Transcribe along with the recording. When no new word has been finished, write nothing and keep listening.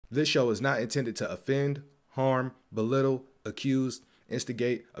This show is not intended to offend, harm, belittle, accuse,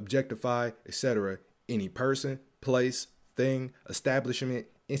 instigate, objectify, etc. any person, place, thing, establishment,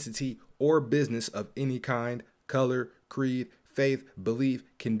 entity, or business of any kind, color, creed, faith, belief,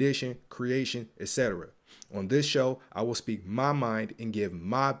 condition, creation, etc. On this show, I will speak my mind and give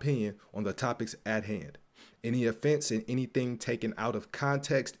my opinion on the topics at hand. Any offense and anything taken out of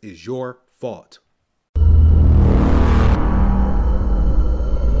context is your fault.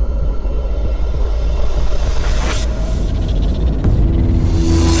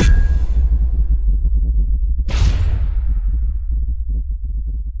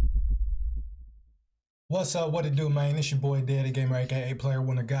 What's up? What it do, man? It's your boy, thegamer, aka Player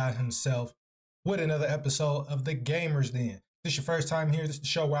One of God himself, with another episode of The Gamers Den. If this is your first time here, this is the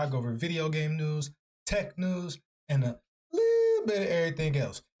show where I go over video game news, tech news, and a little bit of everything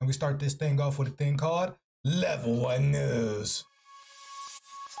else. And we start this thing off with a thing called Level 1 News.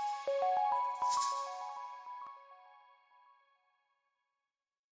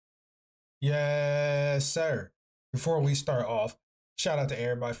 Yes, sir. Before we start off, shout out to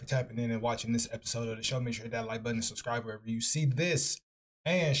everybody for tapping in and watching this episode of the show. Make sure to hit that like button and subscribe wherever you see this.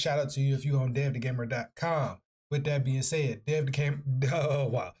 And shout out to you if you're on devthegamer.com. With that being said,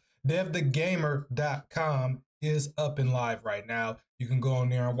 devthegamer.com is up and live right now. You can go on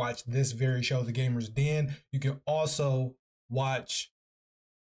there and watch this very show, The Gamers Den. You can also watch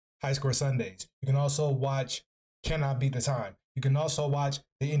High Score Sundays. You can also watch Cannot Beat the Time. You can also watch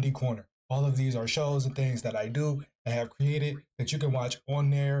The Indie Corner. All of these are shows and things that I do and have created that you can watch on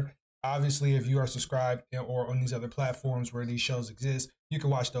there. Obviously, if you are subscribed or on these other platforms where these shows exist, you can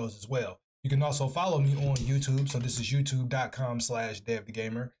watch those as well. You can also follow me on YouTube. So this is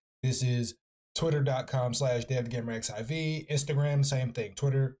youtube.com/devthegamer. This is twitter.com/devthegamerxiv. Instagram, same thing.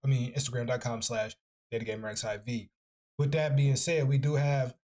 Instagram.com/devthegamerxiv. With that being said, we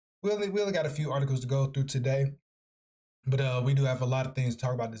only got a few articles to go through today. But we do have a lot of things to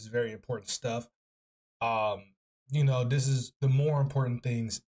talk about. This is very important stuff. This is the more important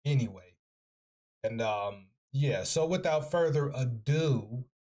things anyway. And yeah, so without further ado,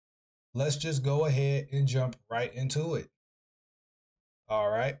 let's just go ahead and jump right into it. All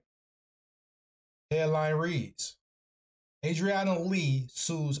right. Headline reads, Adriana Lee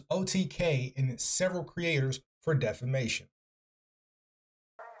sues OTK and its several creators for defamation.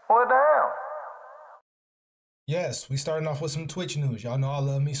 Well, damn. Yes, we starting off with some Twitch news. Y'all know I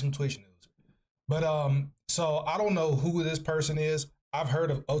love me some Twitch news. But so I don't know who this person is. I've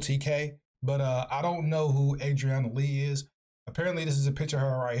heard of OTK, but I don't know who Adriana Lee is. Apparently, this is a picture of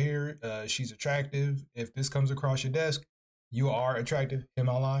her right here. She's attractive. If this comes across your desk, you are attractive. Am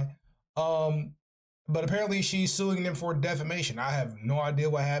I lying? But apparently, she's suing them for defamation. I have no idea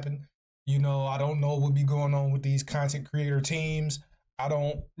what happened. I don't know what be going on with these content creator teams. I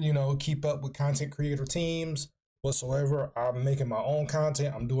don't, keep up with content creator teams whatsoever. I'm making my own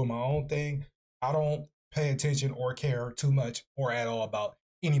content. I'm doing my own thing. I don't pay attention or care too much or at all about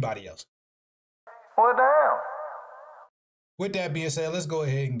anybody else. Well, damn. With that being said, let's go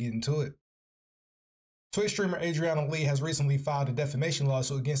ahead and get into it. Twitch streamer Adriana Lee has recently filed a defamation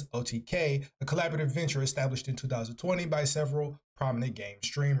lawsuit against OTK, a collaborative venture established in 2020 by several prominent game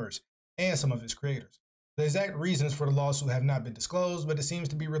streamers and some of its creators. The exact reasons for the lawsuit have not been disclosed, but it seems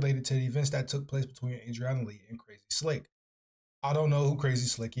to be related to the events that took place between Adriana Lee and Crazy Slick. I don't know who Crazy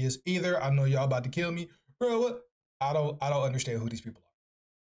Slick is either. I know y'all about to kill me. Bro, what? I don't understand who these people are.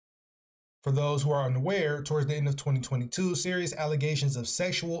 For those who are unaware, towards the end of 2022, serious allegations of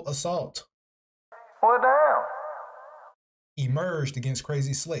sexual assault emerged against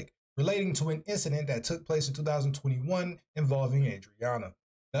Crazy Slick, relating to an incident that took place in 2021 involving Adriana.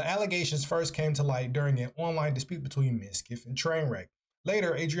 The allegations first came to light during an online dispute between Miskiff and Trainwreck.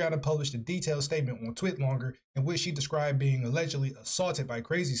 Later, Adriana published a detailed statement on TwitLonger in which she described being allegedly assaulted by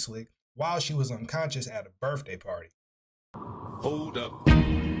Crazy Slick while she was unconscious at a birthday party. Hold up.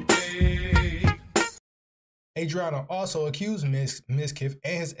 Hey. Adriana also accused Miskiff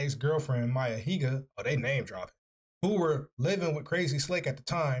and his ex-girlfriend Maya Higa, they name dropping, who were living with Crazy Slick at the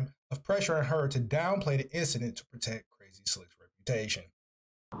time, of pressuring her to downplay the incident to protect Crazy Slick's reputation.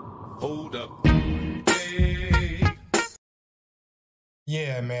 Hold up. Hey.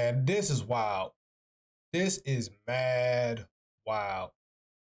 Yeah, man, this is wild. This is mad wild.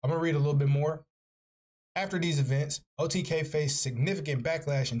 I'm going to read a little bit more. After these events, OTK faced significant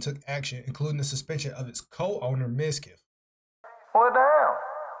backlash and took action, including the suspension of its co-owner, Miskiff. Well, damn.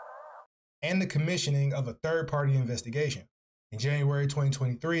 And the commissioning of a third-party investigation. In January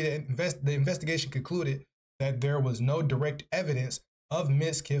 2023, the investigation concluded that there was no direct evidence of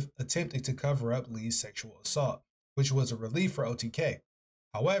Miskiff attempting to cover up Lee's sexual assault, which was a relief for OTK.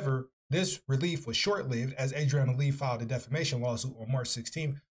 However, this relief was short-lived as Adriana Lee filed a defamation lawsuit on March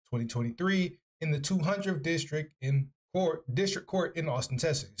 16, 2023 in the 200th District Court in Austin,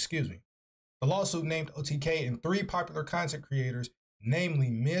 Texas. The lawsuit named OTK and 3 popular content creators, namely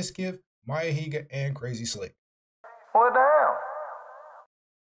Mizkif, Maya Higa, and Crazy Slick. What down?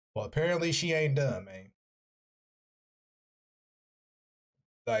 Well, apparently she ain't done, man.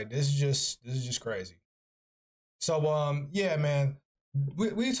 Like, this is just crazy. So, yeah, man,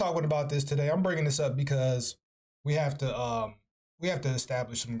 we talking about this today. I'm bringing this up because we have to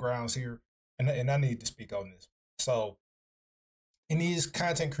establish some grounds here, and I need to speak on this. So, in these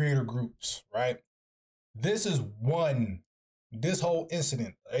content creator groups, right? This whole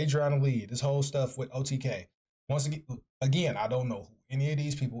incident, Adriana Lee, this whole stuff with OTK. Once again, I don't know who any of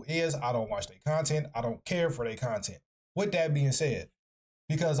these people is. I don't watch their content. I don't care for their content. With that being said,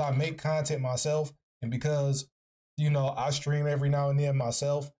 because I make content myself and because, you know, I stream every now and then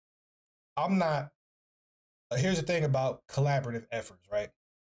myself, I'm not, here's the thing about collaborative efforts, right?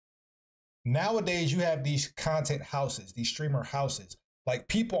 Nowadays, you have these content houses, these streamer houses. Like,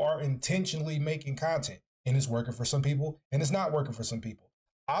 people are intentionally making content, and it's working for some people, and it's not working for some people.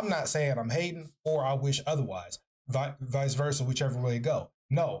 I'm not saying I'm hating or I wish otherwise, vice versa, whichever way it go.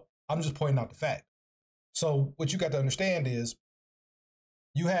 No, I'm just pointing out the fact. So what you got to understand is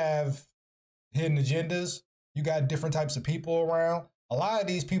you have hidden agendas. You got different types of people around. A lot of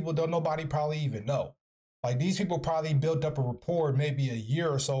these people don't nobody probably even know. Like, these people probably built up a rapport maybe a year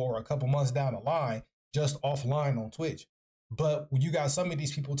or so or a couple months down the line, just offline on Twitch. But you got some of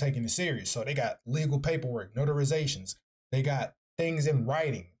these people taking it serious. So they got legal paperwork, notarizations. They got things in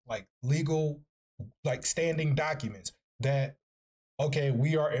writing, like legal, like standing documents that, okay,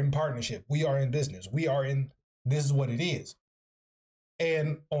 we are in partnership. We are in business. This is what it is.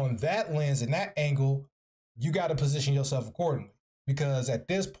 And on that lens and that angle, you got to position yourself accordingly. Because at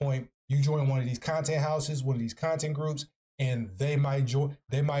this point, you join one of these content houses, one of these content groups, and they might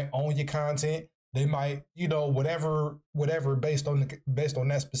own your content. They might, you know, whatever based on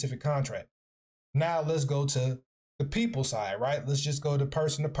that specific contract. Now let's go to the people side, right? Let's just go to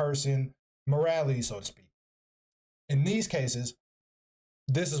person morality, so to speak. In these cases,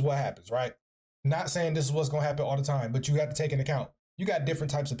 this is what happens, right? Not saying this is what's going to happen all the time, but you have to take into account. You got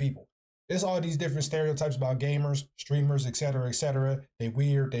different types of people. There's all these different stereotypes about gamers, streamers, et cetera, et cetera. They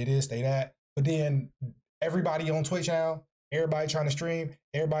weird, they this, they that. But then everybody on Twitch now, everybody trying to stream,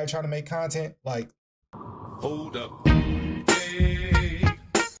 everybody trying to make content. Like, Hold up. Hey.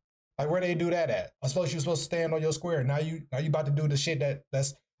 like where they do that at? I suppose you're supposed to stand on your square. Now you about to do the shit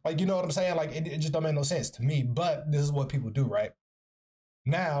that's like, you know what I'm saying? Like, it just don't make no sense to me. But this is what people do, right?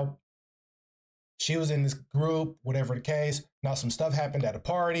 Now, she was in this group, whatever the case. Now some stuff happened at a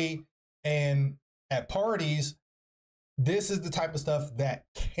party. And at parties, this is the type of stuff that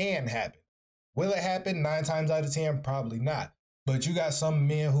can happen. Will it happen? 9 times out of 10, probably not. But you got some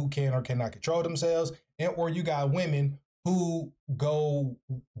men who can or cannot control themselves, or you got women who go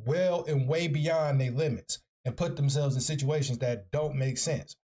well and way beyond their limits and put themselves in situations that don't make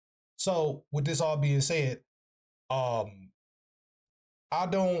sense. So with this all being said, I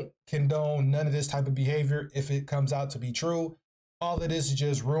don't condone none of this type of behavior if it comes out to be true. All of this is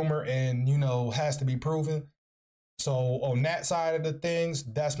just rumor and, you know, has to be proven. So on that side of the things,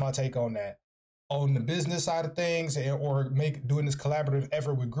 that's my take on that. On the business side of things, or doing this collaborative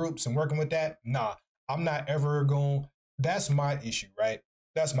effort with groups and working with that, nah, I'm not ever going. That's my issue, right?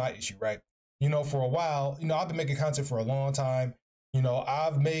 That's my issue, right? You know, for a while, you know, I've been making content for a long time. You know,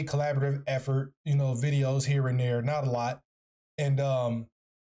 I've made collaborative effort, you know, videos here and there, not a lot. And,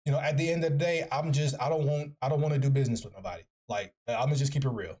 you know, at the end of the day, I don't want to do business with nobody. Like, I'm gonna just keep it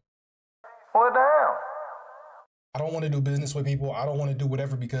real. What down? I don't want to do business with people. I don't want to do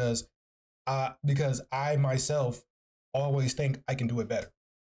whatever because I myself always think I can do it better.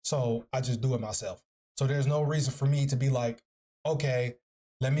 So I just do it myself. So there's no reason for me to be like, okay,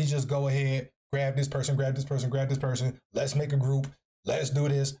 let me just go ahead, grab this person. Let's make a group. Let's do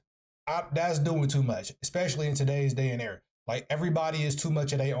this. That's doing too much, especially in today's day and era. Like, everybody is too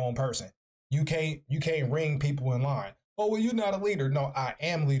much of their own person. You can't ring people in line. Oh, well, you're not a leader. No, I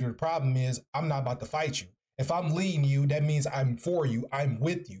am leader. The problem is I'm not about to fight you. If I'm leading you, that means I'm for you. I'm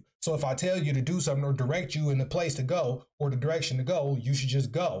with you. So if I tell you to do something or direct you in the place to go or the direction to go, you should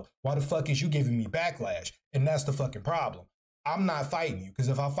just go. Why the fuck is you giving me backlash? And that's the fucking problem. I'm not fighting you, because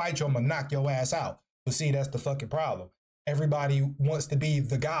if I fight you, I'm going to knock your ass out. But see, that's the fucking problem. Everybody wants to be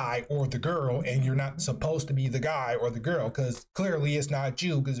the guy or the girl, and you're not supposed to be the guy or the girl, because clearly it's not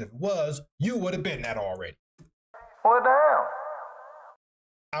you, because if it was, you would have been that already. What down?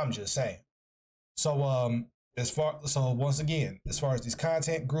 I'm just saying. So, So once again, as far as these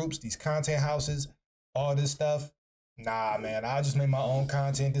content groups, these content houses, all this stuff, nah, man, I just make my own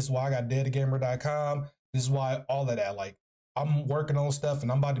content. This is why I got devthegamer.com. This is why all of that. Like, I'm working on stuff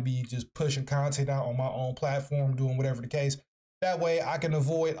and I'm about to be just pushing content out on my own platform, doing whatever the case. That way I can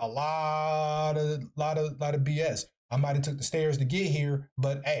avoid a lot of BS. I might have took the stairs to get here,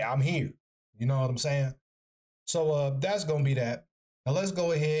 but hey, I'm here. You know what I'm saying? So that's gonna be that. Now let's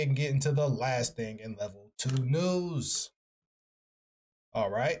go ahead and get into the last thing in level 2 news. All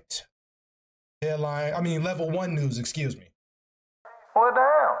right. Level 1 news, excuse me. What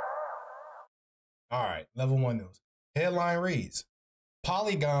down? All right, level 1 news. Headline reads,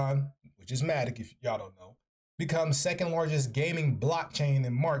 Polygon, which is Matic if y'all don't know, becomes second largest gaming blockchain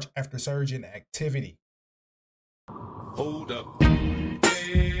in March after surge in activity. Hold up.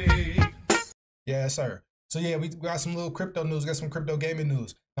 Hey. Yeah, sir. So yeah, we got some little crypto news, got some crypto gaming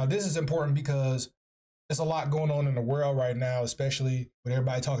news. Now this is important because there's a lot going on in the world right now, especially with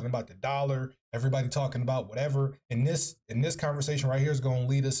everybody talking about the dollar, everybody talking about whatever. And this conversation right here is going to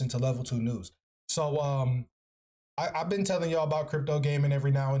lead us into level 2 news. So I've been telling y'all about crypto gaming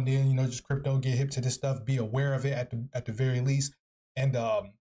every now and then, you know, just crypto, get hip to this stuff, be aware of it at the very least. And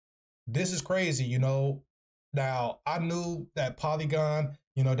this is crazy, you know. Now I knew that Polygon,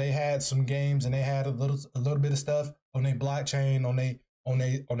 you know, they had some games and they had a little bit of stuff on their blockchain, on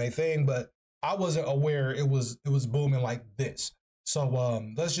their thing, but I wasn't aware it was booming like this. So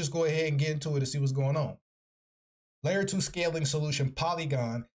let's just go ahead and get into it and see what's going on. Layer 2 scaling solution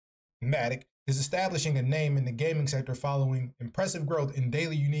Polygon Matic is establishing a name in the gaming sector following impressive growth in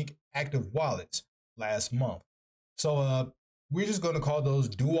daily unique active wallets last month. So we're just going to call those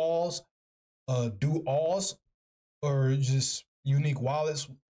duals, or just unique wallets.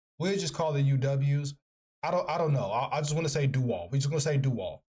 We'll just call it UWs. I don't know. I just want to say dual. We're just going to say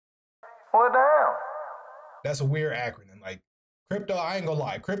dual. What down? That's a weird acronym. Like crypto, I ain't gonna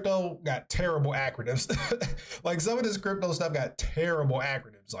lie. Crypto got terrible acronyms. Like some of this crypto stuff got terrible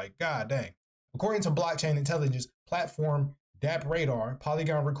acronyms. Like, god dang. According to blockchain intelligence platform DappRadar,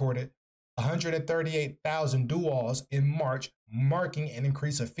 Polygon recorded 138,000 duals in March, marking an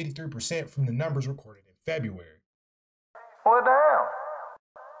increase of 53% from the numbers recorded in February. What down?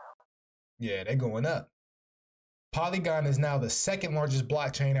 Yeah, they're going up. Polygon is now the second largest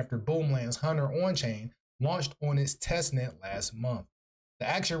blockchain after Boomland's Hunter on-chain launched on its testnet last month. The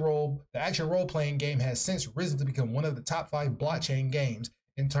action role-playing game has since risen to become one of the top 5 blockchain games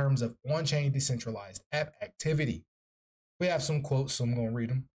in terms of on-chain decentralized app activity. We have some quotes, so I'm going to read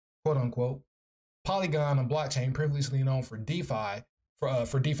them. Quote unquote. Polygon, a blockchain previously known for DeFi,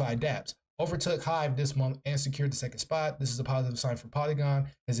 for DeFi dApps, overtook Hive this month and secured the second spot. This is a positive sign for Polygon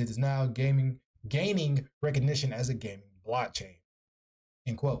as it is now gaining recognition as a gaming blockchain.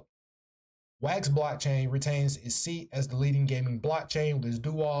 End quote. Wax blockchain retains its seat as the leading gaming blockchain with its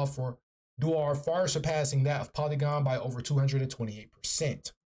dual far surpassing that of Polygon by over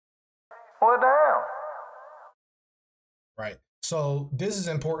 228%. What down? Right. So this is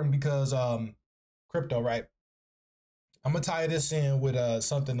important because crypto, right? I'm gonna tie this in with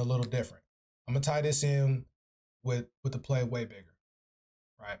something a little different. I'm gonna tie this in with the play way bigger,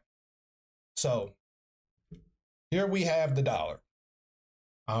 right? So here we have the dollar.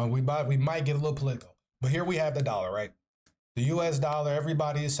 We might get a little political, but here we have the dollar, right? The US dollar,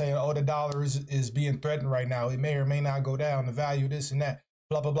 everybody is saying, oh, the dollar is being threatened right now. It may or may not go down, the value, this and that,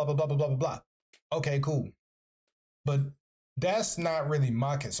 blah, blah, blah, blah, blah, blah, blah, blah. Okay, cool. But that's not really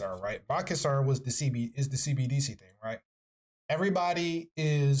my concern, right? My concern was the CBDC thing, right? Everybody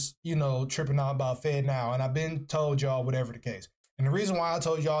is, you know, tripping out about Fed now, and I've been told y'all whatever the case. And the reason why I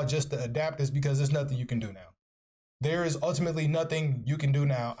told y'all just to adapt is because there's nothing you can do now. There is ultimately nothing you can do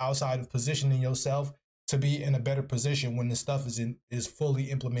now outside of positioning yourself to be in a better position when this stuff is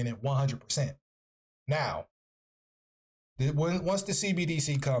fully implemented 100%. Now, once the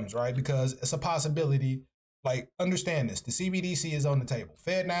CBDC comes, right? Because it's a possibility. Like, understand this: the CBDC is on the table.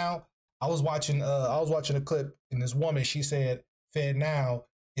 Fed now. I was watching a clip, and this woman, she said Fed now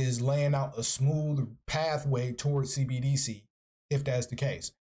is laying out a smooth pathway towards CBDC if that's the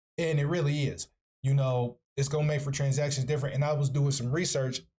case, and it really is. You know, it's gonna make for transactions different. And I was doing some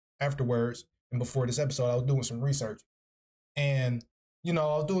research afterwards, and before this episode, I was doing some research, and you know,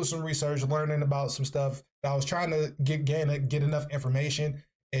 I was doing some research, learning about some stuff. I was trying to get enough information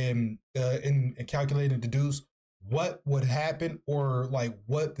and calculate and deduce what would happen, or like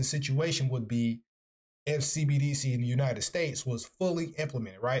what the situation would be if CBDC in the United States was fully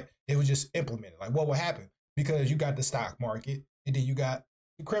implemented, right? It was just implemented. Like, what would happen? Because you got the stock market and then you got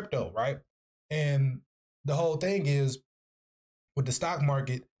the crypto, right? And the whole thing is with the stock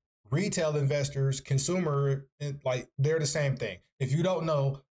market, retail investors, consumer, like they're the same thing. If you don't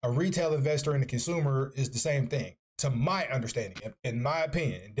know, a retail investor and a consumer is the same thing, to my understanding. In my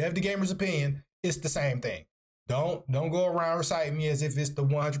opinion, in Dev the Gamer's opinion, it's the same thing. Don't go around reciting me as if it's the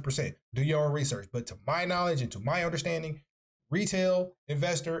 100%. Do your own research. But to my knowledge and to my understanding, retail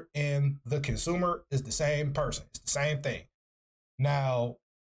investor and the consumer is the same person. It's the same thing. Now,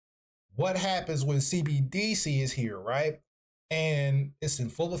 what happens when CBDC is here, right? And it's in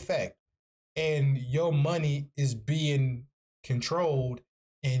full effect, and your money is being controlled,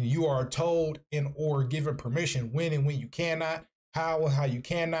 and you are told and or given permission when and when you cannot, how and how you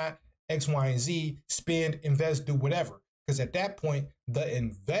cannot, X, Y, and Z, spend, invest, do whatever. Because at that point, the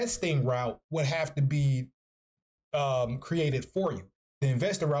investing route would have to be created for you. The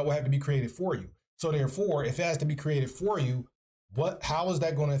investor route will have to be created for you. So therefore, if it has to be created for you, how is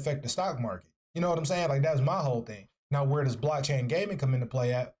that going to affect the stock market? You know what I'm saying? Like, that's my whole thing. Now, where does blockchain gaming come into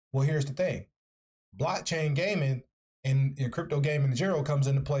play at? Well, here's the thing. Blockchain gaming and crypto gaming in general comes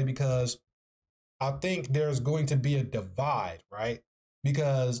into play because I think there's going to be a divide, right?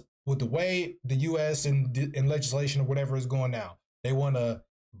 Because with the way the U.S. and legislation or whatever is going now, they want to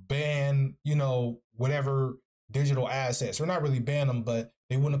ban, whatever digital assets, or not really ban them, but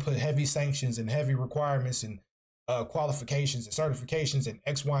they want to put heavy sanctions and heavy requirements and qualifications and certifications and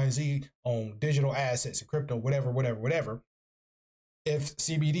X, Y, and Z on digital assets and crypto, whatever. If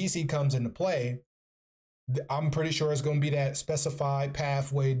CBDC comes into play, I'm pretty sure it's going to be that specified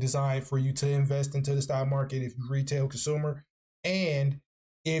pathway designed for you to invest into the stock market if you retail consumer. And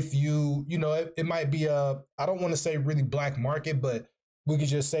if it might be I don't want to say really black market, but we could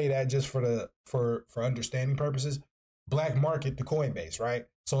just say that just for understanding purposes, black market to Coinbase, right?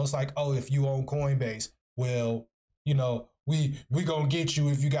 So it's like, oh, if you own Coinbase, well, we gonna get you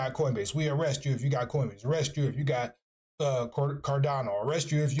if you got Coinbase. We arrest you if you got Coinbase. Arrest you if you got Cardano.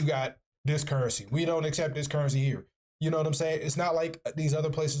 Arrest you if you got this currency. We don't accept this currency here. You know what I'm saying? It's not like these other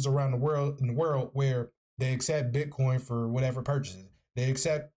places around the world where they accept Bitcoin for whatever purchases. They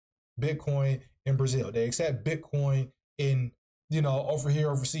accept Bitcoin in Brazil. They accept Bitcoin in over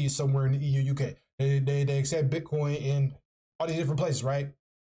here overseas somewhere in the EU, UK. They accept Bitcoin in all these different places, right?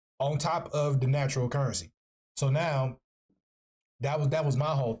 On top of the natural currency. So now that was my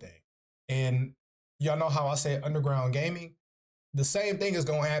whole thing. And y'all know how I say underground gaming? The same thing is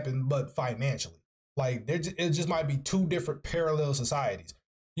going to happen, but financially. Like, it just might be two different parallel societies.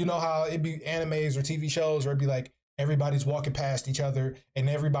 You know how it'd be animes or TV shows where it'd be like everybody's walking past each other and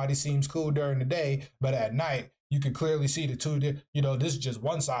everybody seems cool during the day, but at night you can clearly see the two, this is just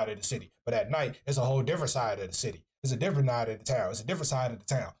one side of the city, but at night it's a whole different side of the city. It's a different side of the town. It's a different side of the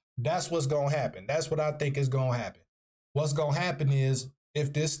town. That's what's going to happen. That's what I think is going to happen. What's going to happen is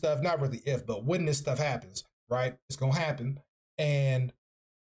if this stuff, not really if, but when this stuff happens, right? It's going to happen. And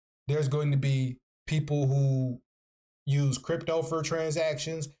there's going to be people who use crypto for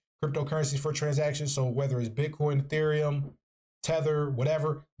transactions, cryptocurrencies for transactions. So whether it's Bitcoin, Ethereum, Tether,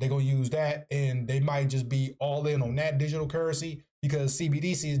 whatever, they're going to use that. And they might just be all in on that digital currency because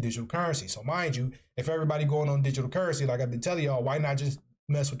CBDC is digital currency. So mind you, if everybody going on digital currency, like I've been telling y'all, why not just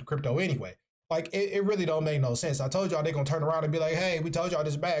mess with the crypto anyway? Like, it really don't make no sense. I told y'all they're going to turn around and be like, hey, we told y'all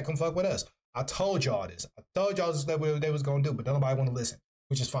this is bad. Come fuck with us. I told y'all this. I told y'all this is what they was going to do, but nobody want to listen,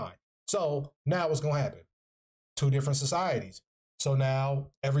 which is fine. So now what's going to happen? Two different societies. So now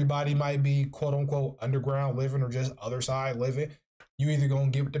everybody might be quote unquote underground living or just other side living. You either going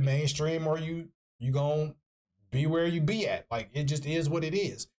to get with the mainstream or you going to be where you be at. Like, it just is what it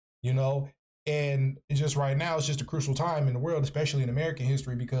is, And it's just right now, it's just a crucial time in the world, especially in American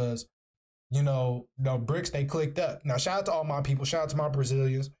history, because, the bricks, they clicked up. Now, shout out to all my people. Shout out to my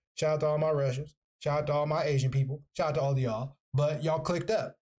Brazilians. Shout out to all my Russians. Shout out to all my Asian people. Shout out to all of y'all. But y'all clicked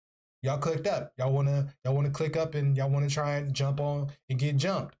up. Y'all clicked up. Y'all wanna click up and y'all wanna try and jump on and get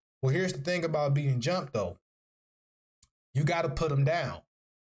jumped. Well, here's the thing about being jumped though. You gotta put them down.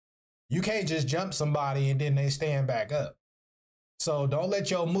 You can't just jump somebody and then they stand back up. So don't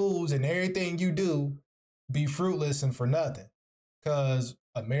let your moves and everything you do be fruitless and for nothing. Cause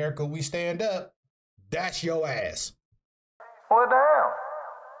America, we stand up. That's your ass. Well, damn.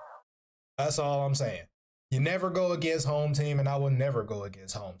 That's all I'm saying. You never go against home team, and I will never go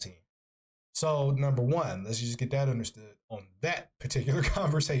against home team. So number one, let's just get that understood on that particular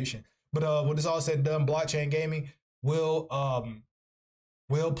conversation. But when it's all said and done, blockchain gaming will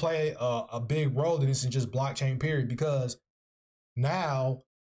play a big role in this, in just blockchain period, because now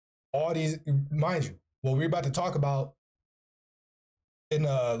all these, mind you, what we're about to talk about in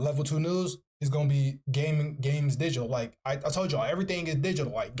level 2 news is going to be games digital. Like I told y'all, everything is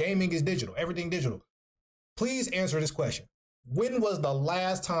digital. Like gaming is digital, everything digital. Please answer this question. When was the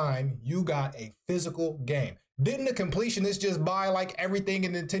last time you got a physical game? Didn't the completionists just buy like everything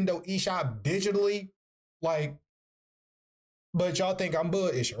in Nintendo eShop digitally? Like, but y'all think I'm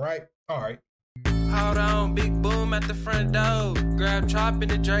bullishing, right? All right. Hold on, big boom at the front door. Grab Chop and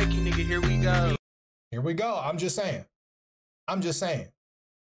the Drakey, nigga, here we go. Here we go. I'm just saying.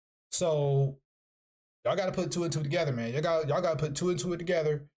 So y'all got to put two and two together, man. Y'all got to put two and two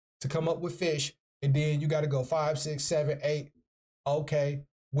together to come up with fish. And then you got to go 5, 6, 7, 8. Okay,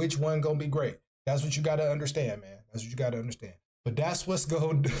 which one gonna be great? That's what you got to understand, man. That's what you got to understand. But that's what's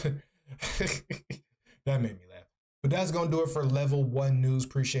going to that made me laugh. But that's going to do it for level 1 news.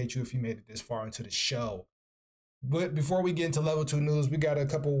 Appreciate you if you made it this far into the show. But before we get into level 2 news, we got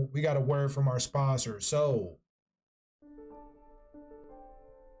a word from our sponsor. So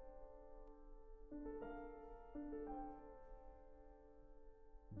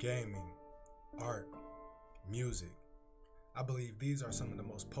gaming, art, music. I believe these are some of the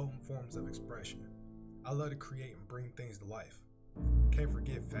most potent forms of expression. I love to create and bring things to life. Can't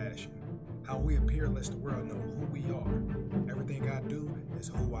forget fashion. How we appear lets the world know who we are. Everything I do is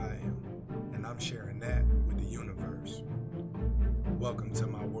who I am, and I'm sharing that with the universe. Welcome to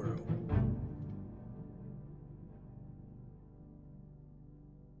my world.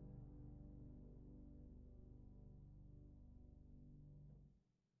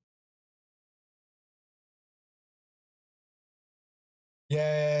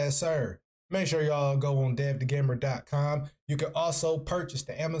 Yes, sir. Make sure y'all go on devthegamer.com. You can also purchase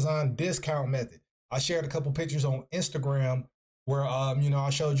the Amazon discount method. I shared a couple pictures on Instagram where, I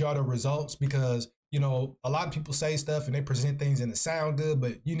showed y'all the results because, a lot of people say stuff and they present things and it sound good,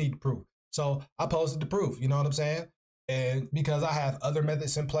 but you need proof. So I posted the proof, you know what I'm saying? And because I have other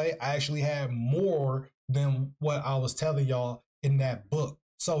methods in play, I actually have more than what I was telling y'all in that book.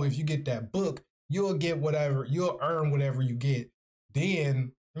 So if you get that book, you'll earn whatever you get.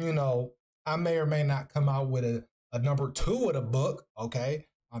 Then, I may or may not come out with a number 2 of the book, okay?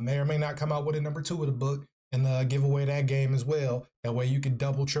 I may or may not come out with a number 2 of the book and give away that game as well. That way you can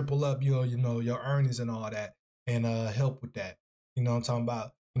double, triple up your earnings and all that and help with that. You know what I'm talking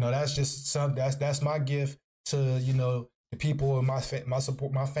about? That's just that's my gift to, the people in my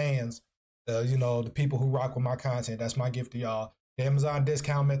support, my fans, the people who rock with my content. That's my gift to y'all. The Amazon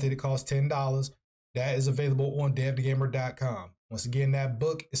discount method, it costs $10. That is available on devthegamer.com. Once again, that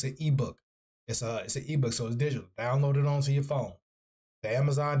book is an ebook. It's an ebook, so it's digital. Download it onto your phone. The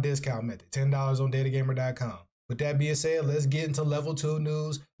Amazon discount method, $10 on devthegamer.com. With that being said, let's get into level 2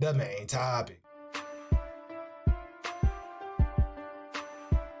 news, the main topic.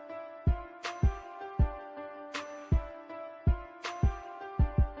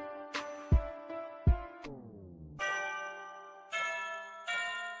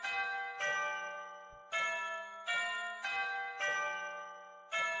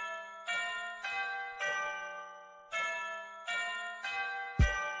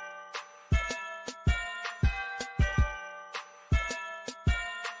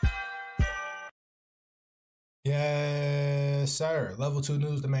 Yes, sir. Level 2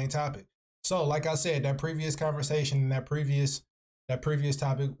 news, the main topic. So, like I said, that previous conversation and that previous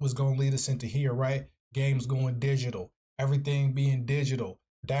topic was going to lead us into here, right? Games going digital, everything being digital,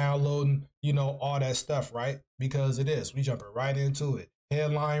 downloading, all that stuff, right? Because it is. We jumping right into it.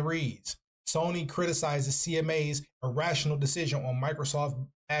 Headline reads: Sony criticizes CMA's irrational decision on Microsoft's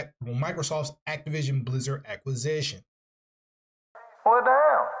Activision Blizzard acquisition. Well,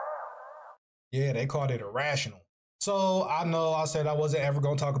 damn. Yeah, they called it irrational. So I know I said I wasn't ever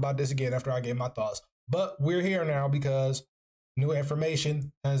going to talk about this again after I gave my thoughts. But we're here now because new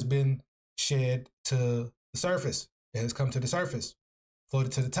information has been shed to the surface. It has come to the surface,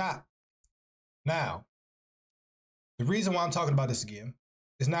 floated to the top. Now, the reason why I'm talking about this again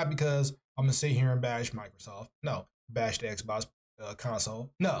is not because I'm going to sit here and bash Microsoft. No, bash the Xbox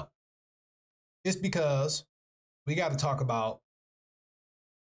console. No. It's because we got to talk about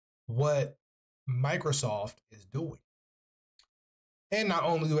what Microsoft is doing. And not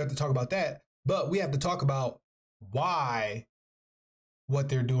only do we have to talk about that, but we have to talk about why what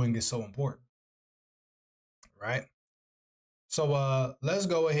they're doing is so important. Right? So let's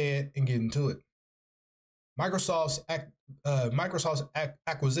go ahead and get into it. Microsoft's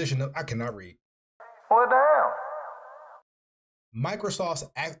acquisition of, I cannot read. Well, damn. Microsoft's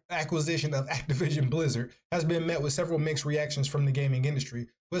acquisition of Activision Blizzard has been met with several mixed reactions from the gaming industry,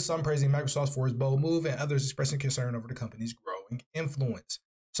 with some praising Microsoft for its bold move and others expressing concern over the company's growing influence.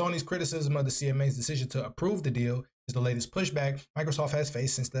 Sony's criticism of the CMA's decision to approve the deal is the latest pushback Microsoft has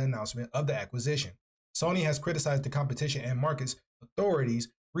faced since the announcement of the acquisition. Sony has criticized the Competition and Markets Authority's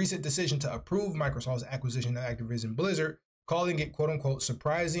recent decision to approve Microsoft's acquisition of Activision Blizzard, calling it, quote unquote,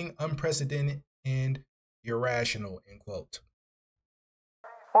 surprising, unprecedented, and irrational, end quote.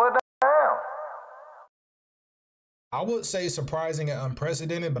 Well, damn. I would say surprising and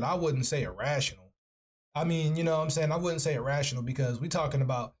unprecedented, but I wouldn't say irrational. I mean, you know what I'm saying? I wouldn't say irrational because we're talking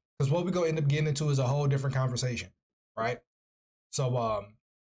about, because what we're going to end up getting into is a whole different conversation, right? So,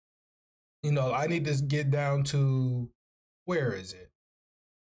 you know, I need to get down to, where is it?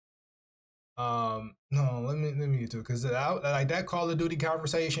 No, let me get to it, because like that Call of Duty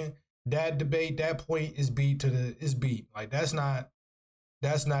conversation, that debate, that point is beat. Like that's not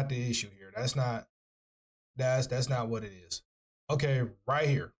the issue here. That's not what it is. Okay, right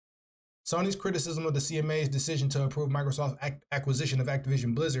here. Sony's criticism of the CMA's decision to approve Microsoft's acquisition of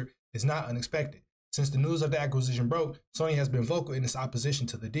Activision Blizzard is not unexpected. Since the news of the acquisition broke, Sony has been vocal in its opposition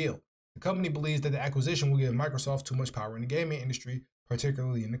to the deal. The company believes that the acquisition will give Microsoft too much power in the gaming industry,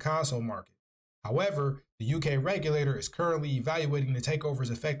 particularly in the console market. However, the UK regulator is currently evaluating the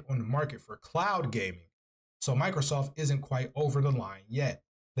takeover's effect on the market for cloud gaming, so Microsoft isn't quite over the line yet.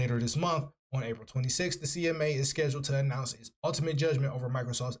 Later this month, on April 26th, the CMA is scheduled to announce its ultimate judgment over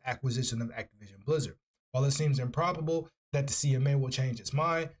Microsoft's acquisition of Activision Blizzard. While it seems improbable that the CMA will change its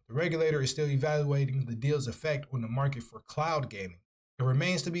mind, the regulator is still evaluating the deal's effect on the market for cloud gaming. It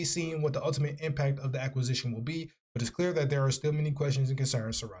remains to be seen what the ultimate impact of the acquisition will be, but it's clear that there are still many questions and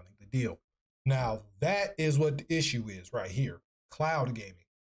concerns surrounding the deal. Now, that is what the issue is right here, cloud gaming.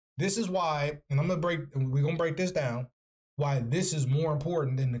 This is why, and we're going to break this down, why this is more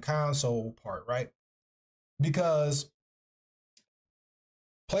important than the console part, right? Because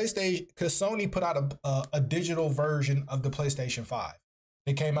Sony put out a digital version of the PlayStation 5.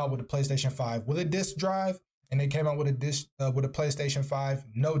 They came out with the PlayStation 5 with a disc drive, and they came out with a PlayStation 5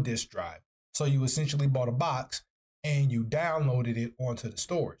 no disc drive. So you essentially bought a box and you downloaded it onto the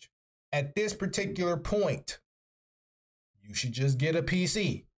storage. At this particular point, you should just get a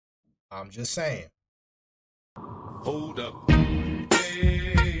PC. I'm just saying. Hold up.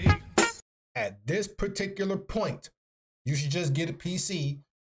 Hey. At this particular point, you should just get a PC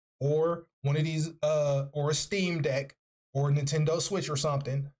or one of these, or a Steam Deck or a Nintendo Switch or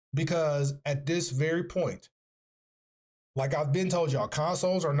something, because at this very point, like I've been told y'all,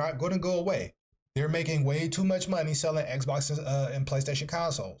 consoles are not going to go away. They're making way too much money selling Xbox and PlayStation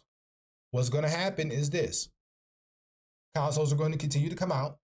consoles. What's going to happen is this. Consoles are going to continue to come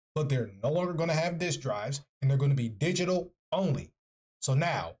out, but they're no longer going to have disc drives, and they're going to be digital only. So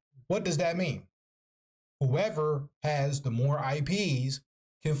now, what does that mean? Whoever has the more IPs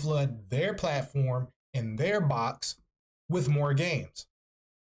can flood their platform and their box with more games.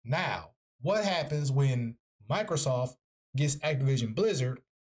 Now, what happens when Microsoft gets Activision Blizzard,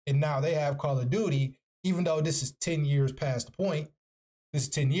 and now they have Call of Duty, even though this is 10 years past the point, this is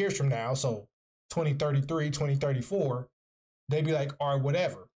 10 years from now, so 2033, 2034, they'd be like, all right,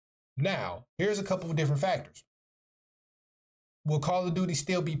 whatever. Now, here's a couple of different factors. Will Call of Duty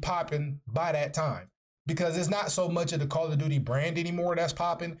still be popping by that time? Because it's not so much of the Call of Duty brand anymore that's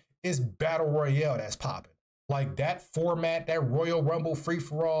popping, it's Battle Royale that's popping. Like that format, that Royal Rumble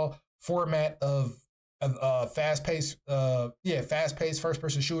free-for-all format of fast-paced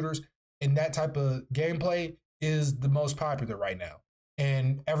first-person shooters and that type of gameplay is the most popular right now.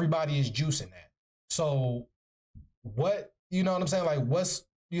 And everybody is juicing that. So what, you know what I'm saying? Like what's,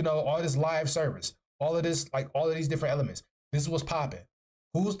 you know, all this live service, all of this, like all of these different elements, this is what's popping.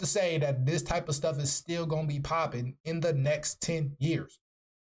 Who's to say that this type of stuff is still going to be popping in the next 10 years?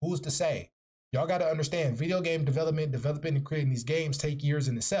 Who's to say? Y'all got to understand, video game developing and creating these games take years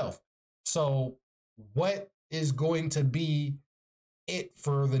in itself. So what is going to be it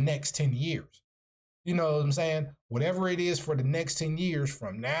for the next 10 years? You know what I'm saying? Whatever it is for the next 10 years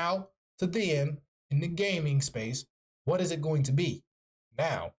from now to then in the gaming space, what is it going to be?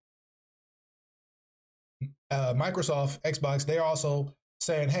 Now, Microsoft, Xbox, they're also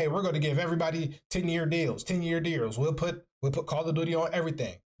saying, hey, we're going to give everybody 10-year deals, 10-year deals. We'll put Call of Duty on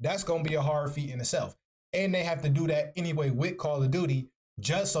everything. That's going to be a hard feat in itself. And they have to do that anyway with Call of Duty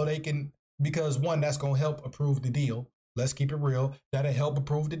just so they can, because one, that's going to help approve the deal. Let's keep it real. That'll help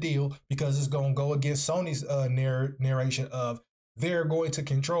approve the deal because it's going to go against Sony's narration of they're going to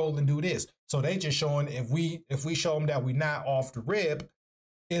control and do this. So they just showing if we show them that we're not off the rip,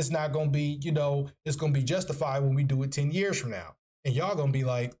 it's not going to be, you know, it's going to be justified when we do it 10 years from now. And y'all going to be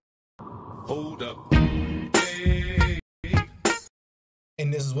like, hold up. Hey.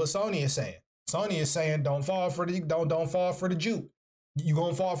 And this is what Sony is saying. Sony is saying, don't fall for the juke. You're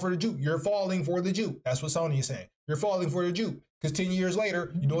going to fall for the juke. You're falling for the juke. That's what Sony is saying. You're falling for the juke. Because 10 years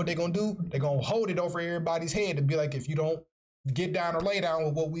later, you know what they're going to do? They're going to hold it over everybody's head and be like, if you don't get down or lay down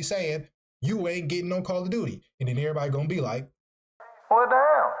with what we saying, You ain't getting no Call of Duty. And then everybody gonna be like, well,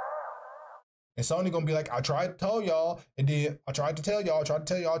 damn. and Sony gonna be like, I tried to tell y'all, and then I tried to tell y'all, I tried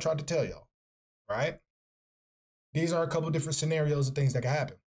to tell y'all, I tried to tell y'all. Right? These are a couple different scenarios of things that can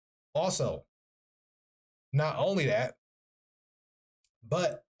happen. Also, not only that,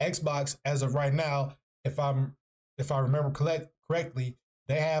 but Xbox, as of right now, if I remember correctly,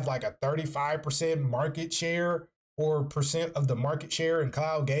 they have like a 35% market share or percent of the market share in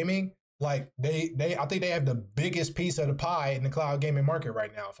cloud gaming. Like I think they have the biggest piece of the pie in the cloud gaming market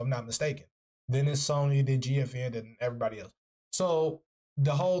right now, if I'm not mistaken. Then it's Sony, then GFN, and everybody else. So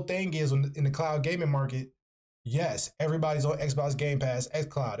the whole thing is in the cloud gaming market, yes, everybody's on Xbox Game Pass,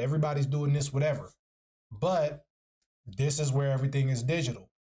 xCloud, everybody's doing this, whatever. But this is where everything is digital.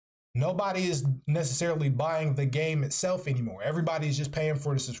 Nobody is necessarily buying the game itself anymore. Everybody's just paying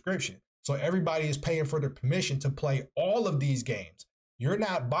for the subscription. So everybody is paying for the permission to play all of these games. You're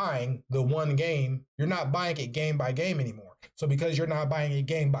not buying the one game. You're not buying it game by game anymore. So because you're not buying it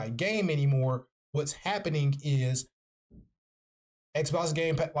game by game anymore, what's happening is Xbox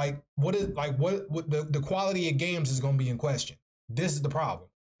Game Pass, what the quality of games is going to be in question. This is the problem.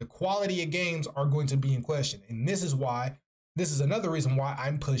 The quality of games are going to be in question. And this is another reason why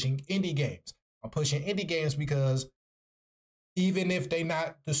I'm pushing indie games. I'm pushing indie games because even if they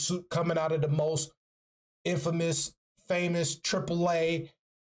not the suit coming out of the most infamous, famous AAA,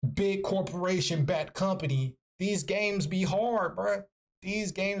 big corporation backed company, these games be hard, bro.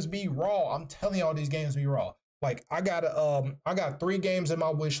 These games be raw. I'm telling y'all, these games be raw. Like I got 3 games in my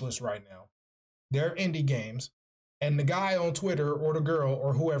wish list right now. They're indie games. And the guy on Twitter or the girl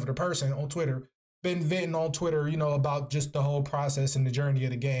or whoever, the person on Twitter, been venting on Twitter, about just the whole process and the journey of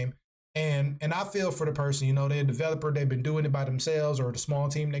the game. And I feel for the person, they're a developer, they've been doing it by themselves, or the small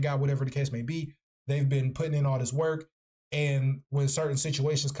team they got, whatever the case may be. They've been putting in all this work. And when certain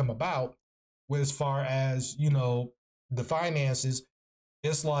situations come about, with as far as, the finances,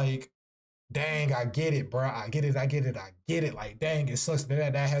 it's like, dang, I get it, bro. I get it. Like, dang, it sucks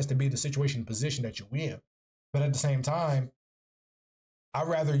that has to be the situation position that you're in. But at the same time, I'd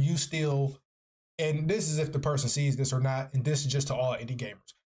rather you still, and this is if the person sees this or not, and this is just to all indie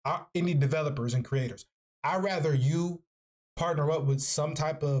gamers, indie developers and creators. I'd rather you partner up with some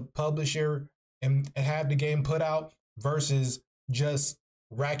type of publisher and have the game put out versus just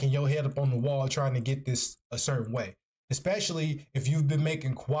racking your head up on the wall trying to get this a certain way. Especially if you've been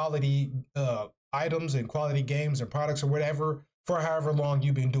making quality items and quality games and products or whatever for however long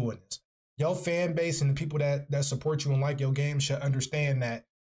you've been doing this. Your fan base and the people that support you and like your game should understand that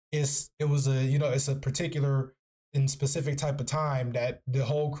it's a particular and specific type of time that the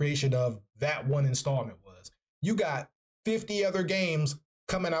whole creation of that one installment was. You got 50 other games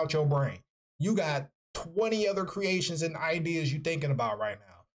coming out your brain. You got 20 other creations and ideas you're thinking about right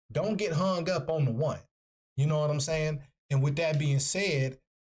now. Don't get hung up on the one. You know what I'm saying? And with that being said,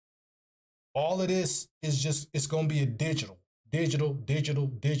 all of this is just, it's going to be a digital. Everything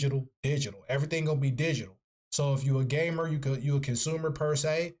going to be digital. So if you're a gamer, you're a consumer per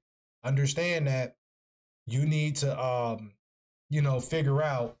se, understand that you need to, figure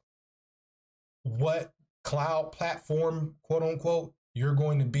out what cloud platform, quote unquote, you're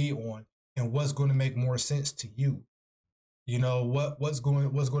going to be on and what's going to make more sense to you. What's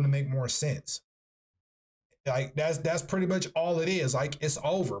going to make more sense. Like that's pretty much all it is. Like it's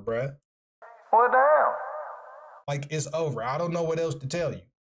over, bruh. Well, damn. Like it's over. I don't know what else to tell you.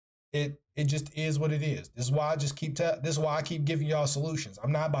 It just is what it is. This is why I keep giving y'all solutions.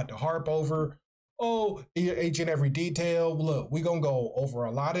 I'm not about to harp over each and every detail. Look, we're gonna go over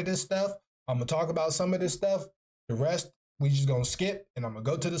a lot of this stuff. I'm gonna talk about some of this stuff. The rest we just gonna skip, and I'm gonna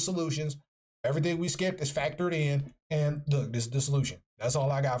go to the solutions. Everything we skipped is factored in, and look, this is the solution. That's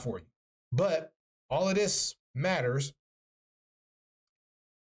all I got for you. But all of this matters.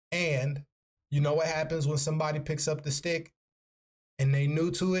 And you know what happens when somebody picks up the stick and they new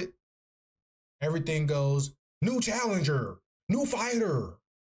to it? Everything goes, new challenger, new fighter.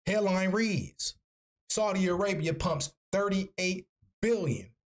 Headline reads, Saudi Arabia pumps $38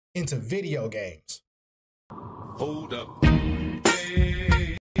 billion into video games. Hold up.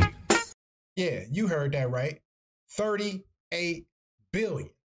 Hey. Yeah, you heard that right. 38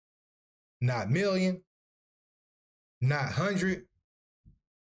 billion. Not million, not 100,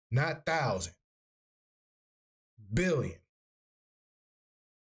 not 1,000. Billion.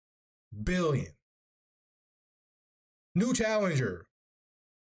 New challenger.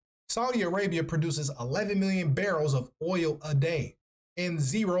 Saudi Arabia produces 11 million barrels of oil a day and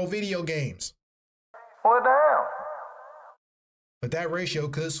 0 video games. Well, damn. But that ratio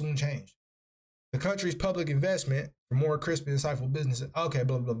could soon change. The country's public investment for more crisp and insightful businesses. Okay,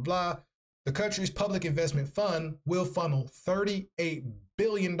 blah, blah, blah. The country's public investment fund will funnel $38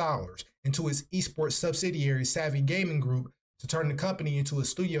 billion into its esports subsidiary Savvy Gaming Group to turn the company into a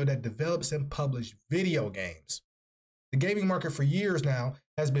studio that develops and publishes video games. The gaming market for years now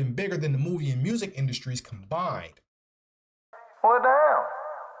has been bigger than the movie and music industries combined. What down?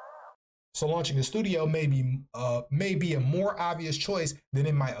 So launching a studio may be a more obvious choice than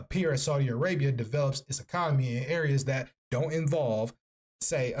it might appear as Saudi Arabia develops its economy in areas that don't involve,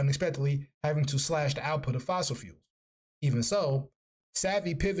 say, unexpectedly having to slash the output of fossil fuels. Even so,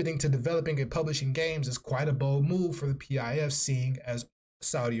 Savvy pivoting to developing and publishing games is quite a bold move for the PIF, seeing as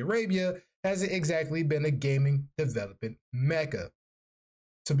Saudi Arabia hasn't exactly been a gaming development mecca.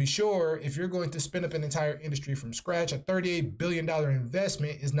 To be sure, if you're going to spin up an entire industry from scratch, a $38 billion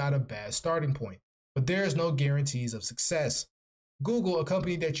investment is not a bad starting point, but there's no guarantees of success. Google, a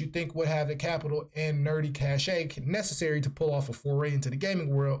company that you think would have the capital and nerdy cachet necessary to pull off a foray into the gaming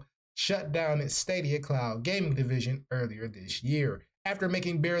world, shut down its Stadia cloud gaming division earlier this year, after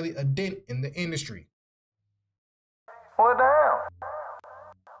making barely a dent in the industry. What down?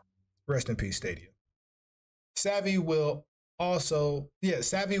 Rest in peace, Stadia. Savvy will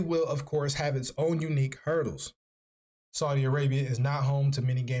of course have its own unique hurdles. Saudi Arabia is not home to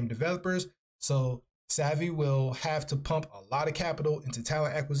many game developers, so Savvy will have to pump a lot of capital into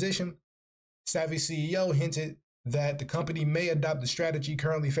talent acquisition. Savvy CEO hinted that the company may adopt the strategy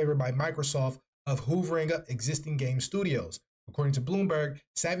currently favored by Microsoft of hoovering up existing game studios. According to Bloomberg,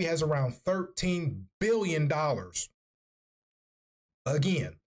 Savvy has around $13 billion.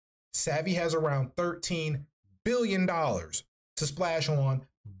 Again, Savvy has around $13 billion to splash on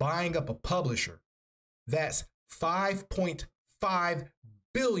buying up a publisher. That's $5.5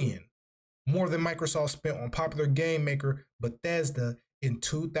 billion more than Microsoft spent on popular game maker Bethesda in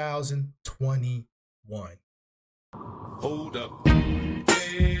 2021. Hold up.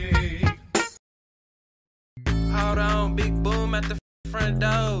 Hey. Hold on, big boom at the front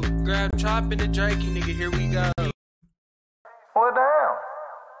door. Grab Chop and the Drakey, nigga, here we go. What down?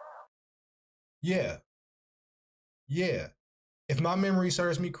 Yeah. If my memory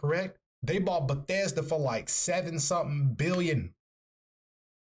serves me correct, they bought Bethesda for like 7-something billion.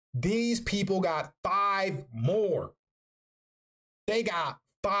 These people got 5 more. They got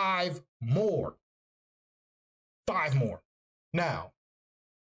 5 more. 5 more. Now,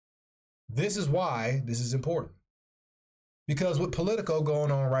 this is why this is important. Because with Politico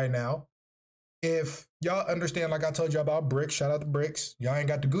going on right now, if y'all understand, like I told you about bricks, shout out to bricks. Y'all ain't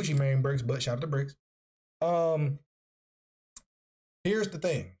got the Gucci Mane bricks, but shout out to bricks. Here's the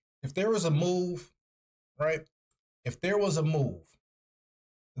thing. If there was a move, right? If there was a move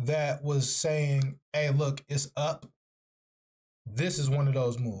that was saying, hey, look, it's up, this is one of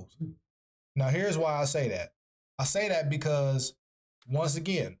those moves. Now, here's why I say that. I say that because, once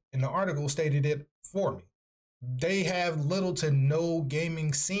again, in the article stated it for me. They have little to no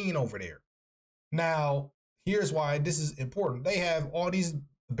gaming scene over there. Now, here's why this is important. They have all these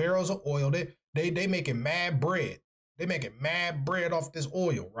barrels of oil. They making mad bread. They making mad bread off this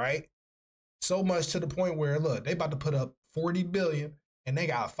oil, right? So much to the point where, look, they about to put up 40 billion and they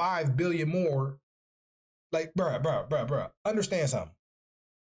got 5 billion more. Like, bruh. Understand something.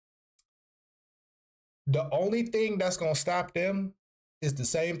 The only thing that's going to stop them is the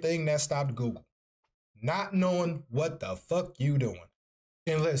same thing that stopped Google. Not knowing what the fuck you doing.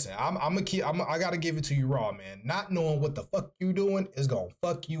 And listen, I got to give it to you raw, man. Not knowing what the fuck you doing is going to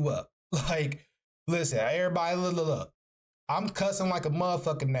fuck you up. Like, listen, everybody, look. I'm cussing like a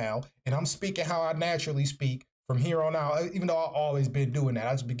motherfucker now, and I'm speaking how I naturally speak from here on out, even though I've always been doing that.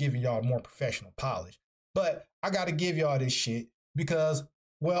 I just be giving y'all more professional polish. But I got to give y'all this shit because,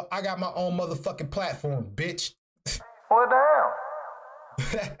 well, I got my own motherfucking platform, bitch. What down?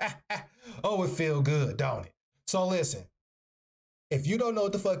 Oh, it feel good, don't it? So listen, if you don't know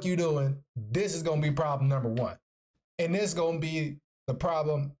what the fuck you doing, this is going to be problem number 1. And this is going to be the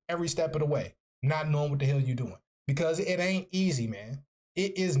problem every step of the way, not knowing what the hell you doing. Because it ain't easy, man.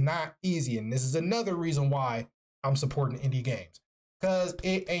 It is not easy. And this is another reason why I'm supporting indie games. Because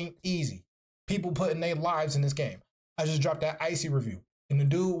it ain't easy. People putting their lives in this game. I just dropped that Icy review. And the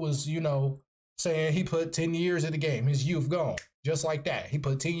dude was, saying he put 10 years in the game. His youth gone. Just like that. He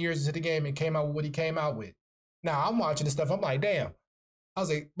put 10 years into the game and came out with what he came out with. Now, I'm watching this stuff. I'm like, damn. I was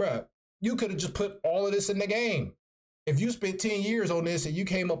like, bruh, you could have just put all of this in the game. If you spent 10 years on this and you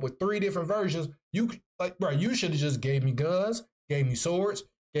came up with 3 different versions, you should have just gave me guns, gave me swords,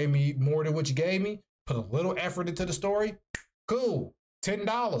 gave me more than what you gave me, put a little effort into the story. Cool.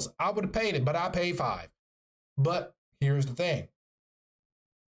 $10. I would have paid it, but I paid $5. But here's the thing.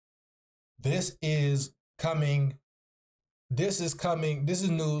 This is coming this is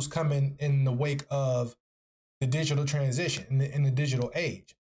news coming in the wake of the digital transition in the digital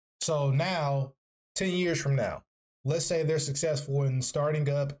age. So now, 10 years from now, let's say they're successful in starting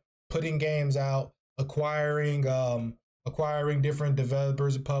up, putting games out, acquiring different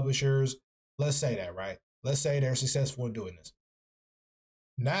developers and publishers. Let's say that, right? Let's say they're successful in doing this.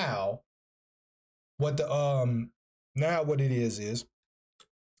 Now, what it is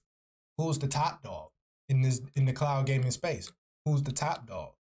who's the top dog in the cloud gaming space? Who's the top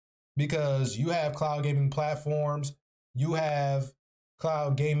dog? Because you have cloud gaming platforms, you have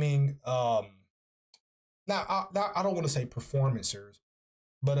cloud gaming. Now I don't want to say performancers,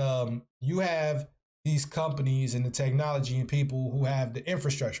 but you have these companies and the technology and people who have the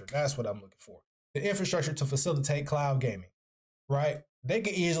infrastructure. That's what I'm looking for. The infrastructure to facilitate cloud gaming, right? They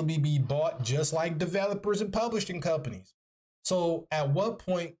can easily be bought just like developers and publishing companies. So at what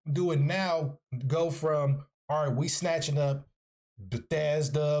point do it now go from, all right, we snatching up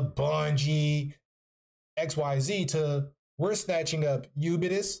Bethesda, Bungie, XYZ to we're snatching up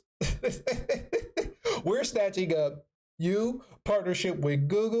Ubisoft. We're snatching up you, partnership with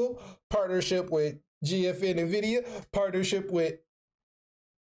Google, partnership with GFN NVIDIA, partnership with,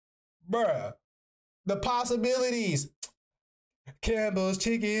 bruh, the possibilities. Campbell's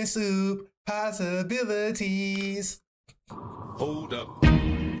Chicken Soup, possibilities. Hold up.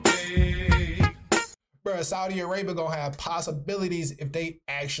 Hey. Bruh, Saudi Arabia gonna have possibilities if it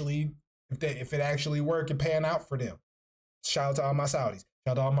actually work and pan out for them. Shout out to all my Saudis, shout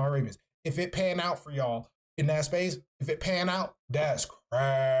out to all my Arabians. If it pan out for y'all in that space, if it pan out, that's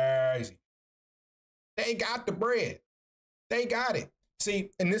crazy. They got the bread. They got it.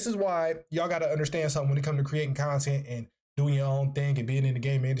 See, and this is why y'all got to understand something when it comes to creating content and doing your own thing and being in the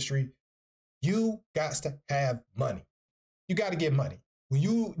game industry. You got to have money. You got to get money. When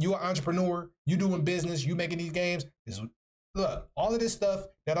you're an entrepreneur, you doing business, you making these games. Look, all of this stuff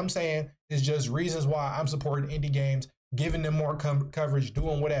that I'm saying is just reasons why I'm supporting indie games, giving them more coverage,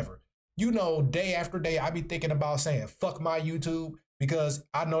 doing whatever. You know, day after day, I be thinking about saying, fuck my YouTube, because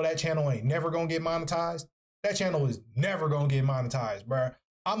I know that channel ain't never going to get monetized. That channel is never going to get monetized, bruh.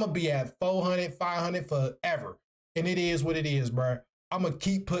 I'm going to be at 400, 500 forever. And it is what it is, bruh. I'm going to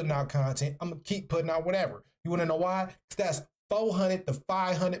keep putting out content. I'm going to keep putting out whatever. You want to know why? Because that's 400 to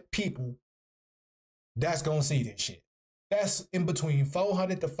 500 people that's going to see this shit. That's in between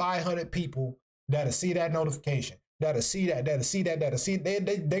 400 to 500 people that'll see that notification. They're going to see it. They're going to see it.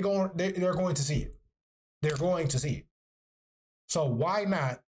 They're going to see it. So why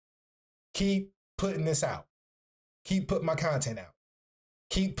not keep putting this out? Keep putting my content out.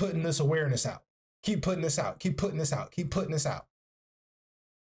 Keep putting this awareness out. Keep putting this out. Keep putting this out. Keep putting this out.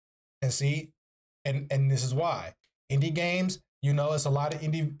 And see, and this is why indie games, you know, it's a lot of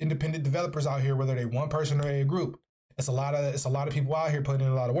independent developers out here, whether they one person or a group. It's a lot of people out here putting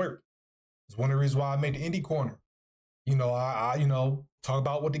in a lot of work. It's one of the reasons why I made the indie corner. You know, I talk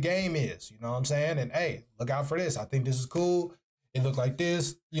about what the game is. You know what I'm saying? And hey, look out for this. I think this is cool. It looked like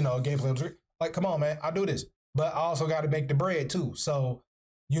this. You know, gameplay. Like, come on, man. I do this, but I also got to make the bread too. So,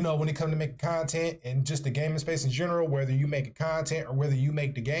 you know, when it comes to making content and just the gaming space in general, whether you make content or whether you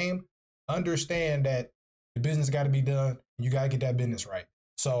make the game, understand that the business got to be done. You got to get that business right.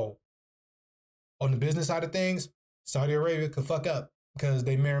 So on the business side of things, Saudi Arabia could fuck up because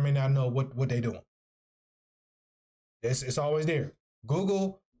they may or may not know what they're doing. It's always there.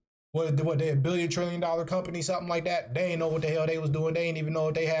 Google, what they $1 billion trillion company, something like that. They ain't know what the hell they was doing. They ain't even know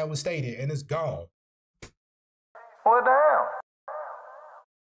what they had was stated, and it's gone. Well, damn.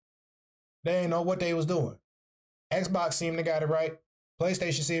 They ain't know what they was doing. Xbox seemed to got it right.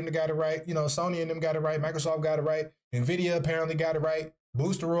 PlayStation seemed to got it right. You know, Sony and them got it right. Microsoft got it right. NVIDIA apparently got it right.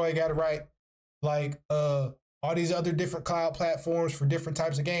 Boosteroid got it right. Like, all these other different cloud platforms for different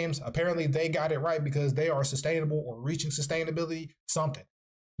types of games, apparently they got it right because they are sustainable or reaching sustainability, something.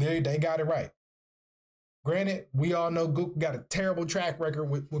 They got it right. Granted, we all know Google got a terrible track record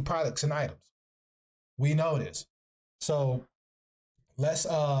with products and items. We know this. So let's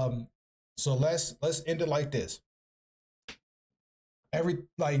end it like this. I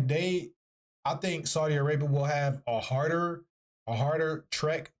think Saudi Arabia will have a harder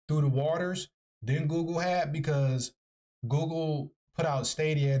trek through the waters than Google had, because Google put out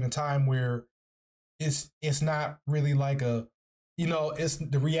Stadia in a time where it's not really like a, you know, it's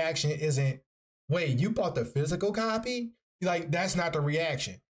the reaction isn't, wait, you bought the physical copy? Like, that's not the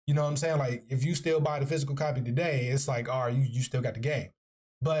reaction. You know what I'm saying? Like, if you still buy the physical copy today, it's like, all right, you still got the game.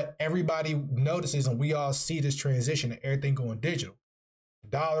 But everybody notices, and we all see this transition of everything going digital.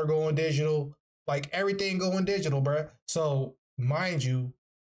 Dollar going digital, like everything going digital, bruh. So mind you,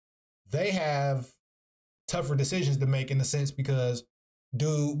 they have tougher decisions to make in a sense because,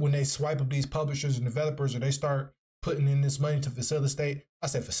 dude, when they swipe up these publishers and developers or they start putting in this money to facilitate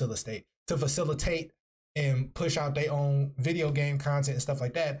and push out their own video game content and stuff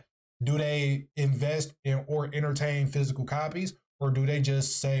like that, do they invest in or entertain physical copies? Or do they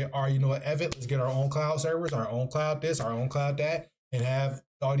just say, all right, you know what, F it, let's get our own cloud servers, our own cloud this, our own cloud that, and have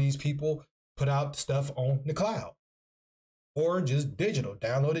all these people put out stuff on the cloud? Or just digital,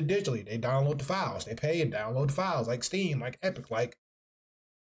 download it digitally. They download the files. They pay and download the files like Steam, like Epic, like,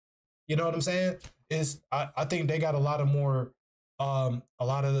 you know what I'm saying? I think they got a lot of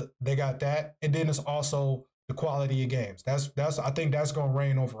they got that. And then it's also the quality of games. I think that's going to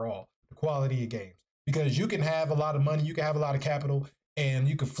reign overall, the quality of games. Because you can have a lot of money, you can have a lot of capital, and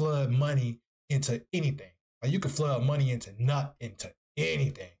you can flood money into anything. Like you can flood money into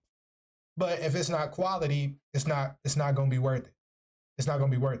anything. But if it's not quality, it's not going to be worth it. It's not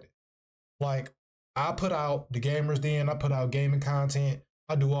going to be worth it. Like I put out the Gamers Den, I put out gaming content,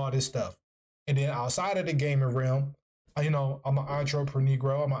 I do all this stuff. And then outside of the gamer realm, I'm an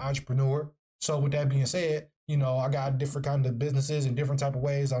entrepreneur, I'm an entrepreneur. So with that being said, I got different kind of businesses and different type of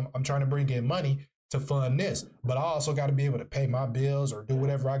ways I'm trying to bring in money to fund this, but I also got to be able to pay my bills or do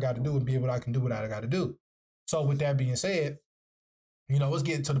whatever I got to do and be able to, I can do what I got to do. So with that being said, it's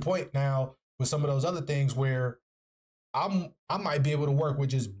getting to the point now with some of those other things where I might be able to work with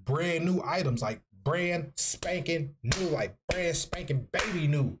just brand new items, like brand spanking new, like brand spanking baby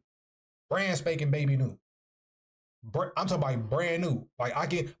new. I'm talking about brand new. Like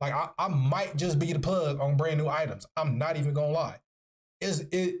I might just be the plug on brand new items. I'm not even gonna lie.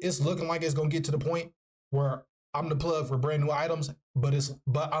 It's looking like it's gonna get to the point where I'm the plug for brand new items, but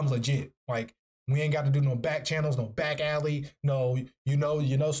I'm legit. Like we ain't got to do no back channels, no back alley. No,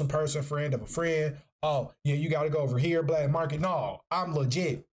 some person, friend of a friend. Oh yeah, you got to go over here, black market. No, I'm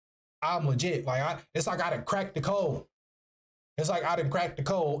legit. Like it's like I done cracked the code.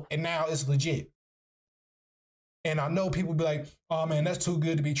 And now it's legit. And I know people be like, oh man, that's too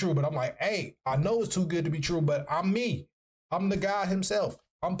good to be true. But I'm like, hey, I know it's too good to be true, but I'm me. I'm the guy himself.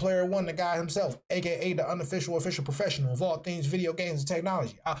 I'm player one, the guy himself, aka the unofficial official professional of all things video games and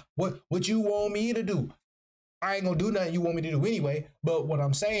technology. What you want me to do? I ain't gonna do nothing you want me to do anyway. But what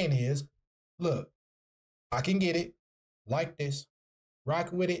I'm saying is, look, I can get it like this,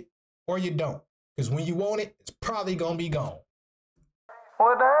 rock with it, or you don't. Because when you want it, it's probably gonna be gone.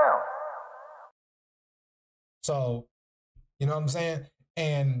 Well, damn. So, you know what I'm saying?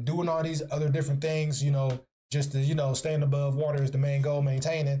 And doing all these other different things, just to, staying above water is the main goal,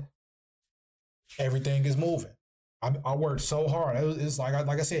 maintaining. Everything is moving. I worked so hard. It's like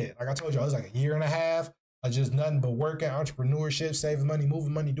I said, like I told you, it was like a year and a half of just nothing but working, entrepreneurship, saving money,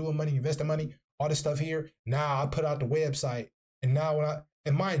 moving money, doing money, investing money, all this stuff here. Now I put out the website. And now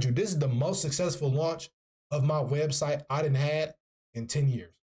and mind you, this is the most successful launch of my website I done had in 10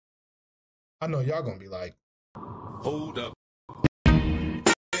 years. I know y'all gonna be like, Hold up.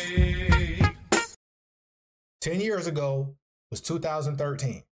 10 years ago was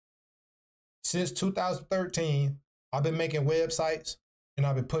 2013. Since 2013, I've been making websites and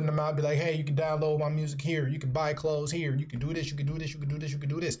I've been putting them out, be like, hey, you can download my music here. You can buy clothes here. You can do this, you can do this, you can do this, you can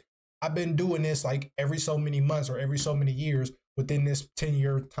do this. I've been doing this like every so many months or every so many years within this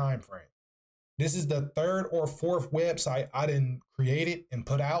 10-year time frame. This is the third or fourth website I done created and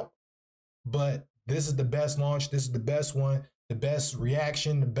put out, but this is the best launch. This is the best one, the best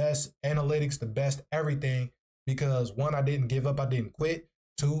reaction, the best analytics, the best everything. Because one, I didn't give up. I didn't quit.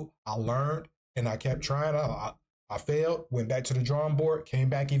 Two, I learned and I kept trying. I failed, went back to the drawing board, came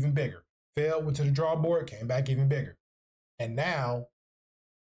back even bigger. Failed, went to the drawing board, came back even bigger. And now,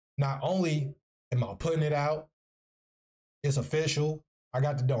 not only am I putting it out, it's official. I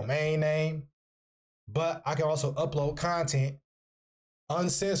got the domain name, but I can also upload content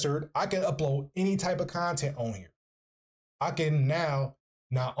uncensored. I can upload any type of content on here. I can now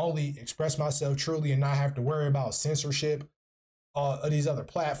not only express myself truly and not have to worry about censorship of these other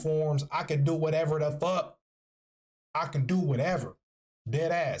platforms. I can do whatever the fuck. I can do whatever.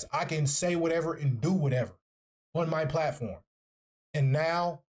 Dead ass. I can say whatever and do whatever on my platform. And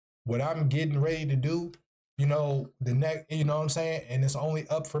now what I'm getting ready to do, the next, you know what I'm saying? And it's only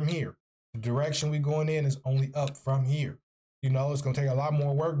up from here. The direction we're going in is only up from here. It's going to take a lot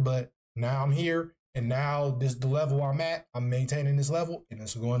more work, but now I'm here. And now this is the level I'm at. I'm maintaining this level and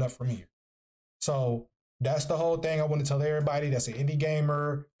it's going up from here. So that's the whole thing I want to tell everybody that's an indie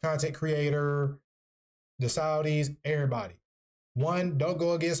gamer, content creator, the Saudis, everybody. One, don't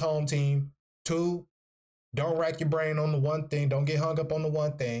go against home team. Two, don't rack your brain on the one thing. Don't get hung up on the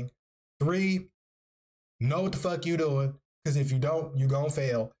one thing. Three, know what the fuck you doing. Because if you don't, you're going to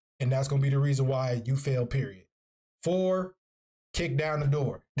fail. And that's going to be the reason why you fail, period. 4, kick down the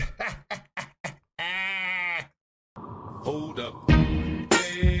door. Hold up.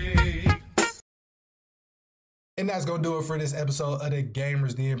 Hey. And that's going to do it for this episode of The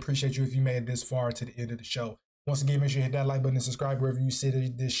Gamers Den. Appreciate you if you made it this far to the end of the show. Once again, make sure you hit that like button and subscribe wherever you see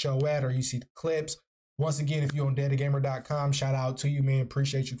this show at or you see the clips. Once again, if you're on devthegamer.com, shout out to you, man.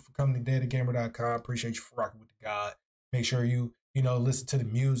 Appreciate you for coming to devthegamer.com. Appreciate you for rocking with the God. Make sure you listen to the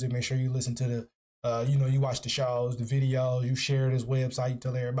music. Make sure you listen to the, you watch the shows, the videos. You share this website. You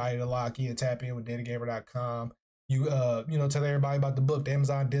tell everybody to lock in, tap in with devthegamer.com. You tell everybody about the book, the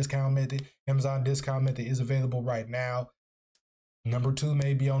Amazon discount method. Amazon discount method is available right now. Number 2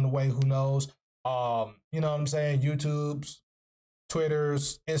 may be on the way. Who knows? You know what I'm saying? YouTubes,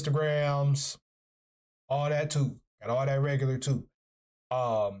 Twitters, Instagrams, all that too. Got all that regular too.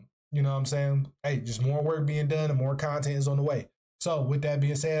 You know what I'm saying? Hey, just more work being done and more content is on the way. So with that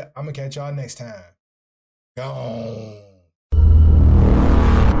being said, I'm gonna catch y'all next time. Gone.